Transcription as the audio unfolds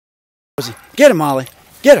Rosie, get him, Molly.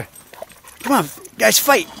 Get her. Come on, guys,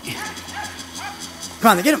 fight.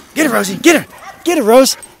 Come on, get him. Get her, Rosie. Get her. Get her,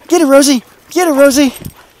 Rose. Get her, Rosie. Get her, Rosie.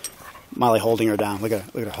 Molly holding her down. Look at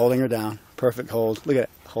her. Look at her holding her down. Perfect hold. Look at it.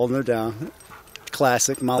 Holding her down.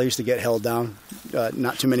 Classic. Molly used to get held down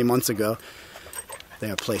not too many months ago.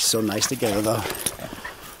 They are placed so nice together, though.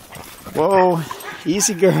 Whoa.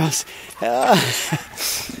 Easy, girls.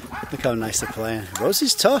 Look how nice they're playing.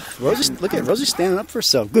 Rosie's tough. Look at Rosie standing up for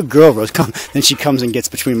herself. Good girl, Rose. Come. Then she comes and gets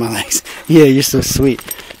between my legs. Yeah, you're so sweet.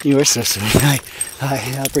 You are so sweet.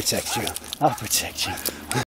 I'll protect you. I'll protect you.